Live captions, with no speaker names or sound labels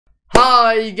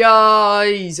Hi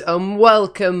guys and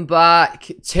welcome back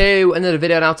to another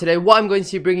video. Now today what I'm going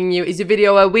to be bringing you is a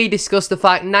video where we discuss the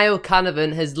fact NIALL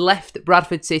CANAVAN has left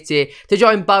Bradford City to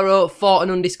join Barrow for an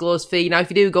undisclosed fee. Now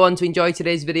if you do go on to enjoy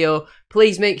today's video,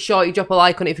 please make sure you drop a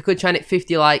like on it. If you could try and hit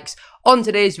 50 likes on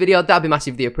today's video, that'd be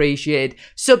massively appreciated.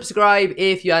 Subscribe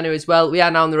if you are new as well. We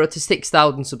are now on the road to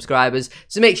 6,000 subscribers,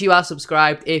 so make sure you are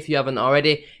subscribed if you haven't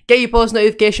already. Get your post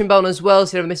notification bell on as well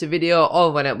so you never miss a video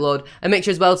or when I upload. And make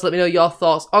sure as well to let me know your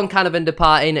thoughts on Canavan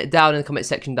departing down in the comment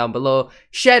section down below.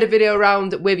 Share the video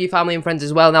around with your family and friends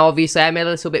as well. Now obviously I'm a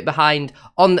little bit behind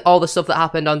on all the stuff that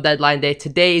happened on deadline day.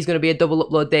 Today is going to be a double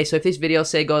upload day, so if this video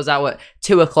say goes out at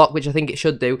 2 o'clock, which I think it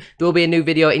should do, there will be a new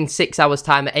video in 6 hours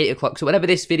time at 8 o'clock. So whenever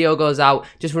this video goes out,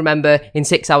 just remember in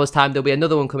 6 hours time there'll be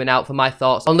another one coming out for my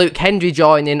thoughts on Luke Hendry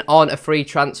joining on a free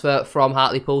transfer from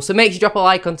Hartlepool. So make sure you drop a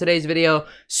like on today's video,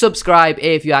 subscribe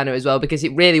if you are new as well, because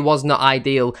it really was not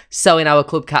ideal selling our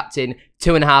club captain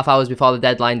 2.5 hours before the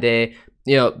deadline day,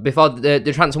 you know, before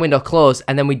the transfer window closed,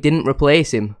 and then we didn't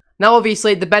replace him. Now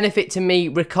obviously the benefit to me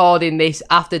recording this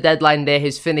after deadline day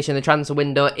has finished and the transfer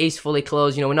window is fully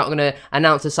closed, you know, we're not going to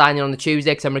announce the signing on the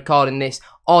Tuesday because I'm recording this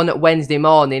on Wednesday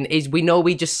morning, is we know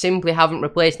we just simply haven't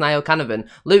replaced NIALL CANAVAN.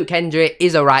 Luke Hendry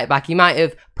is a right back. He might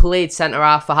have played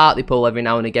centre-half for Hartlepool every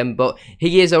now and again, but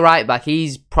he is a right back.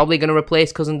 He's probably going to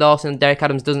replace Cousin Dawson. Derek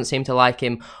Adams doesn't seem to like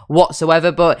him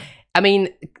whatsoever, but I mean,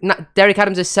 Derek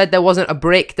Adams has said there wasn't a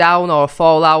breakdown or a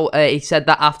fallout. He said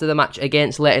that after the match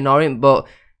against Leyton Orient, but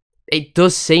it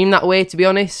does seem that way, to be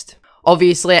honest.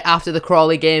 Obviously, after the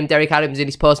Crawley game, Derek Adams in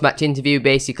his post-match interview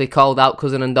basically called out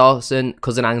Cousin Dawson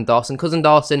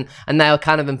and NIALL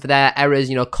CANAVAN for their errors,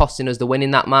 you know, costing us the win in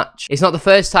that match. It's not the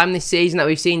first time this season that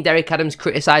we've seen Derek Adams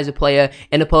criticise a player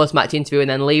in a post-match interview and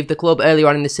then leave the club. Earlier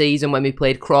on in the season when we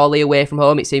played Crawley away from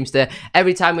home, it seems to,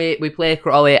 every time we play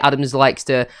Crawley, Adams likes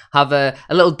to have a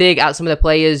little dig at some of the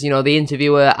players. You know, the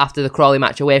interviewer after the Crawley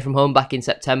match away from home back in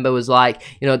September was like,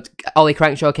 you know, Ollie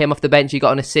Crankshaw came off the bench, he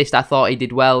got an assist, I thought he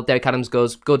did well. Derek Adams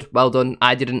goes, good, well done,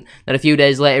 I didn't. Then a few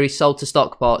days later he's sold to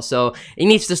Stockport, so he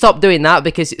needs to stop doing that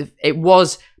because it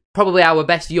was probably our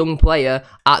best young player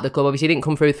at the club. Obviously he didn't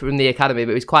come through from the academy,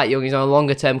 but he's quite young, he's on a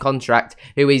longer term contract,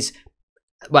 who is,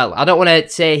 well, I don't want to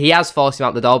say he has forced him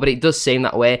out the door, but it does seem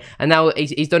that way. And now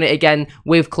he's done it again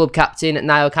with club captain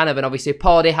NIALL CANAVAN. Obviously,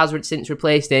 Pawdy has since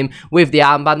replaced him with the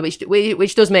armband,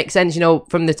 which does make sense, you know,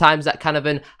 from the times that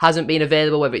CANAVAN hasn't been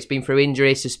available, whether it's been through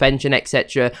injury, suspension,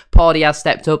 etc. Pawdy has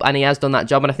stepped up and he has done that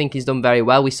job, and I think he's done very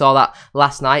well. We saw that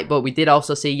last night, but we did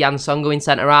also see Jan Songo in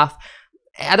centre-half.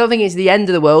 I don't think it's the end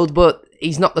of the world, but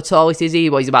he's not the tallest, is he?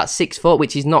 Well, he's about 6 foot,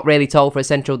 which is not really tall for a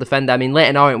central defender. I mean,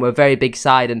 Leyton Orient were a very big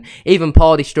side, and even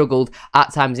Pawdy struggled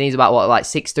at times, and he's about, what, like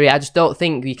 6'3". I just don't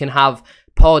think you can have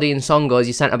Pawdy and Songo as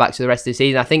your centre-backs for the rest of the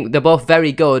season. I think they're both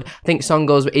very good. I think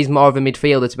Songo is more of a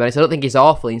midfielder, to be honest. I don't think he's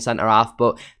awful in centre-half,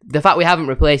 but the fact we haven't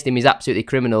replaced him is absolutely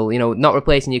criminal. You know, not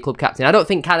replacing your club captain. I don't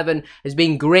think CANAVAN has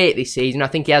been great this season. I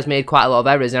think he has made quite a lot of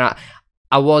errors, and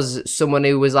I was someone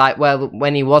who was like, well,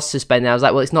 when he was suspended, I was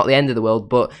like, well, it's not the end of the world,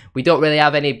 but we don't really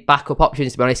have any backup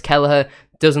options, to be honest. Kelleher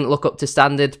doesn't look up to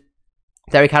standard.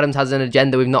 Derek Adams has an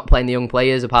agenda with not playing the young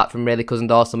players, apart from really Cousin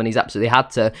Dawson, and he's absolutely had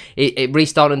to.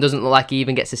 Reece Thornton doesn't look like he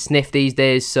even gets a sniff these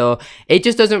days, so it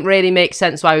just doesn't really make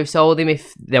sense why we've sold him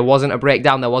if there wasn't a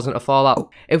breakdown, there wasn't a fallout.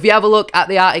 If we have a look at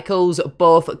the articles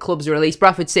both clubs released,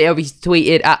 Bradford City obviously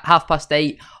tweeted at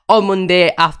 8:30 on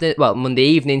Monday Monday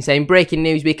evening, saying, breaking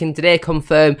news, we can today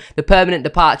confirm the permanent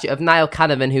departure of NIALL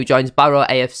CANAVAN, who joins Barrow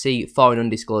AFC for an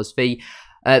undisclosed fee.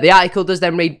 The article does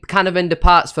then read, CANAVAN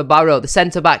departs for Barrow. The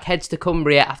centre-back heads to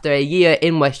Cumbria after a year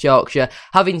in West Yorkshire,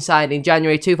 having signed in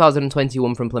January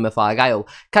 2021 from Plymouth Argyle.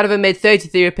 CANAVAN made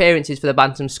 33 appearances for the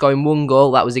Bantams, scoring 1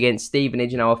 goal. That was against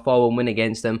Stevenage in our 4-1 win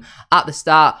against them. At the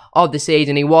start of the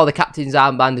season, he wore the captain's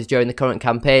armband during the current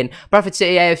campaign. Bradford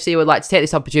City AFC would like to take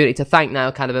this opportunity to thank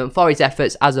NIALL CANAVAN for his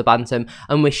efforts as a Bantam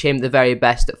and wish him the very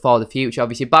best for the future.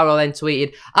 Obviously, Barrow then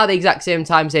tweeted at the exact same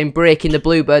time, saying, breaking, the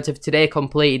Bluebirds have today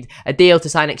completed a deal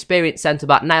to sign experienced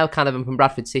centre-back NIALL CANAVAN from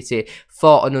Bradford City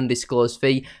for an undisclosed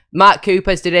fee. Mark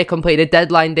Cooper has today completed a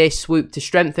deadline day swoop to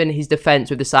strengthen his defence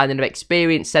with the signing of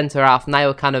experienced centre-half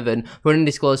NIALL CANAVAN for an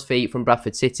undisclosed fee from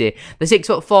Bradford City. The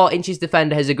 6'4"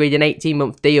 defender has agreed an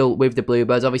 18-month deal with the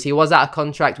Bluebirds. Obviously, he was out of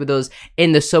contract with us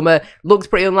in the summer. Looks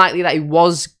pretty unlikely that he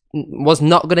was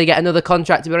not going to get another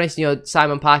contract, to be honest. You know,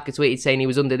 Simon Parker tweeted saying he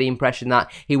was under the impression that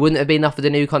he wouldn't have been offered a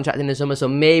new contract in the summer, so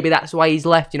maybe that's why he's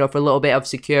left, you know, for a little bit of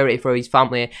security for his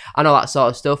family and all that sort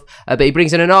of stuff. But he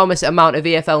brings an enormous amount of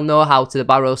EFL know-how to the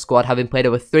Barrow squad, having played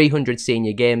over 300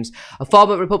 senior games. A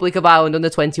former Republic of Ireland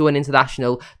under-21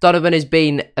 international, Donovan has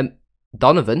been...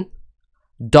 Donovan?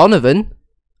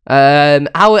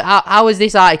 How has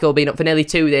this article been up for nearly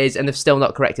 2 days and they've still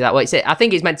not corrected that? Well, I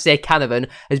think it's meant to say Canavan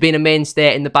has been a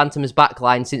mainstay in the Bantam's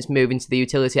backline since moving to the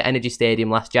Utility Energy Stadium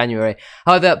last January.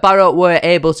 However, Barrow were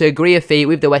able to agree a fee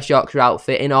with the West Yorkshire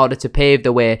outfit in order to pave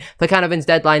the way for Canavan's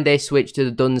deadline day switch to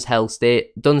the Duns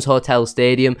Hotel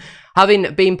Stadium.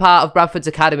 Having been part of Bradford's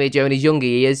academy during his younger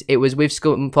years, it was with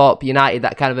Scunthorpe United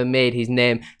that Canavan made his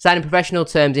name, signing professional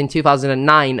terms in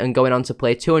 2009 and going on to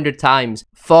play 200 times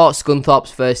for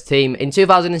Scunthorpe's first team. In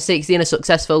 2016, a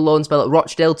successful loan spell at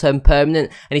Rochdale turned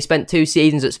permanent, and he spent 2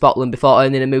 seasons at Scotland before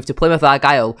earning a move to Plymouth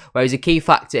Argyle, where he was a key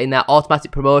factor in their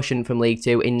automatic promotion from League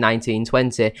Two in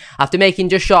 1920. After making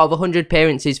just short of 100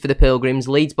 appearances for the Pilgrims,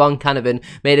 Leeds-born Canavan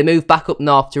made a move back up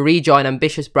north to rejoin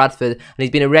ambitious Bradford, and he's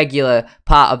been a regular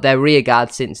part of their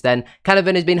rearguard since then.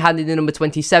 Canavan has been handed the number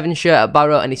 27 shirt at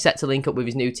Barrow, and he's set to link up with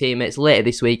his new teammates later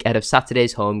this week ahead of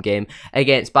Saturday's home game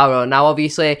against Barrow. Now,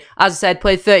 obviously, as I said,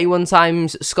 played 31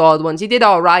 times, scored once. He did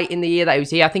all right in the year that he was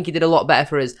here. I think he did a lot better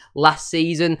for us last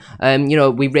season. You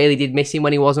know, we really did miss him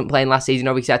when he wasn't playing last season.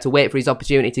 Obviously, had to wait for his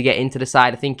opportunity to get into the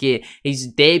side. I think his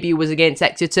debut was against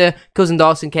Exeter. Cousin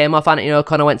Dawson came off, Anthony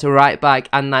O'Connor went to right back,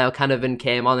 and Niall Canavan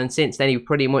came on. And since then, he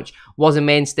pretty much was a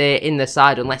mainstay in the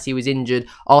side unless he was injured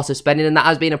or suspended, and that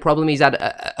has been a problem. He's had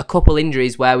a couple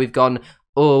injuries where we've gone,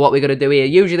 oh, what are we going to do here?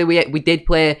 Usually we did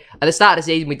play, at the start of the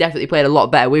season, we definitely played a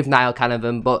lot better with Niall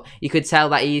Canavan, but you could tell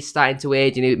that he's starting to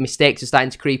age, and mistakes are starting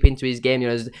to creep into his game. You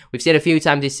know, we've seen a few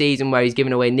times this season where he's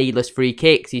given away needless free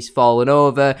kicks, he's fallen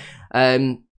over.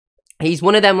 He's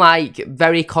one of them, like,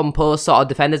 very composed sort of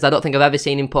defenders. I don't think I've ever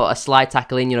seen him put a slide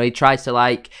tackle in. You know, he tries to,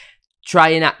 like, try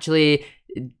and actually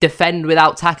defend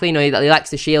without tackling. You know, he likes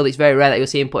to shield. It's very rare that you'll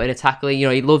see him put in a tackling. You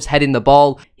know, he loves heading the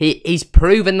ball. He's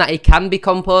proven that he can be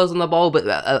composed on the ball, but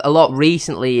a lot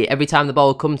recently, every time the ball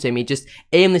would come to him, he'd just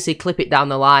aimlessly clip it down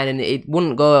the line, and it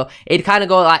wouldn't go. It'd kind of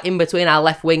go like in between our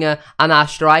left winger and our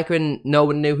striker, and no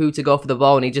one knew who to go for the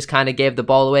ball, and he just kind of gave the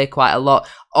ball away quite a lot.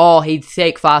 Or he'd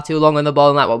take far too long on the ball,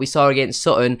 and like what we saw against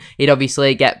Sutton, he'd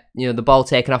obviously get, you know, the ball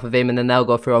taken off of him, and then they'll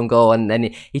go through on goal, and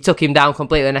then he took him down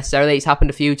completely unnecessarily. It's happened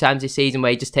a few times this season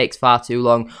where he just takes far too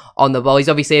long on the ball. He's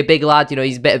obviously a big lad, you know,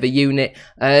 he's a bit of a unit.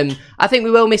 I think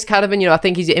we will miss Canavan. You know, I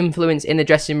think his influence in the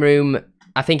dressing room,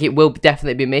 I think it will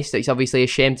definitely be missed. It's obviously a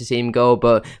shame to see him go,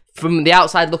 but from the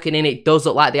outside looking in, it does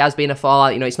look like there has been a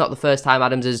fallout. You know, it's not the first time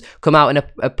Adams has come out in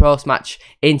a post-match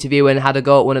interview and had a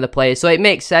go at one of the players. So it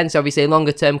makes sense, obviously, a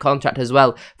longer-term contract as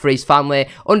well for his family.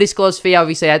 Undisclosed fee,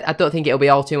 obviously, I don't think it'll be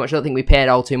all too much. I don't think we paid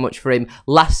all too much for him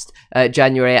last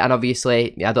January, and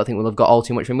obviously, I don't think we'll have got all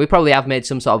too much for him. We probably have made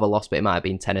some sort of a loss, but it might have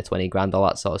been 10 or 20 grand, all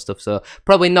that sort of stuff. So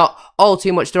probably not all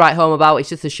too much to write home about. It's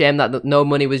just a shame that no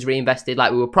money was reinvested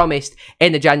like we were promised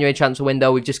in the January transfer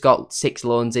window. We've just got 6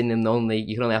 loans in, and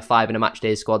you can only have 5 in a match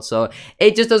day squad, so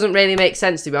it just doesn't really make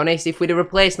sense, to be honest. If we'd have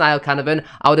replaced Niall Canavan,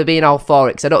 I would have been all for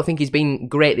it, because I don't think he's been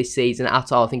great this season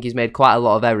at all. I think he's made quite a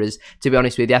lot of errors, to be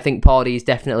honest with you. I think Pawdy is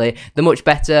definitely the much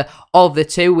better of the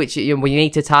two, which, you know, when you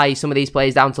need to tie some of these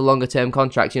players down to longer term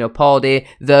contracts, you know, Pawdy,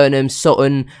 Vernon,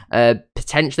 Sutton,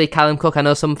 potentially Callum Cook. I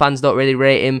know some fans don't really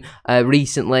rate him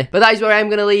recently, but that is where I'm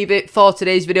going to leave it for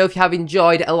today's video. If you have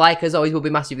enjoyed, a like as always will be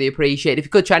massively appreciated. If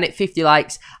you could try and hit 50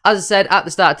 likes, as I said at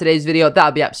the start of today's video, that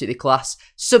would be absolutely class.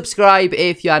 Subscribe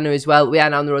if you are new as well. We are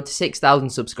now on the road to 6,000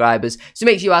 subscribers, so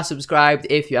make sure you are subscribed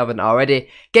if you haven't already.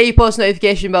 Get your post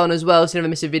notification bell on as well so you never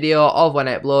miss a video of when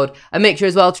I upload, and make sure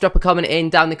as well to drop a comment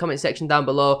down in the comment section down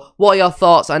below. What are your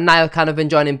thoughts on Niall Canavan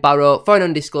joining Barrow for an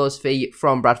undisclosed fee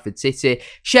from Bradford City?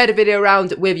 Share the video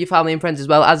around with your family and friends as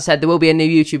well. As I said, there will be a new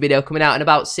YouTube video coming out in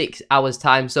about 6 hours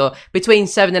time, so between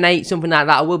 7 and 8, something like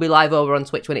that. I will be live over on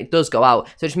Twitch when it does go out,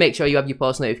 so just make sure you have your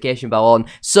post notification bell on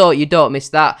so you don't miss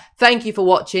that. Thank you for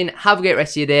watching, have a great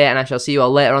rest of your day, and I shall see you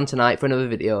all later on tonight for another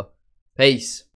video. Peace.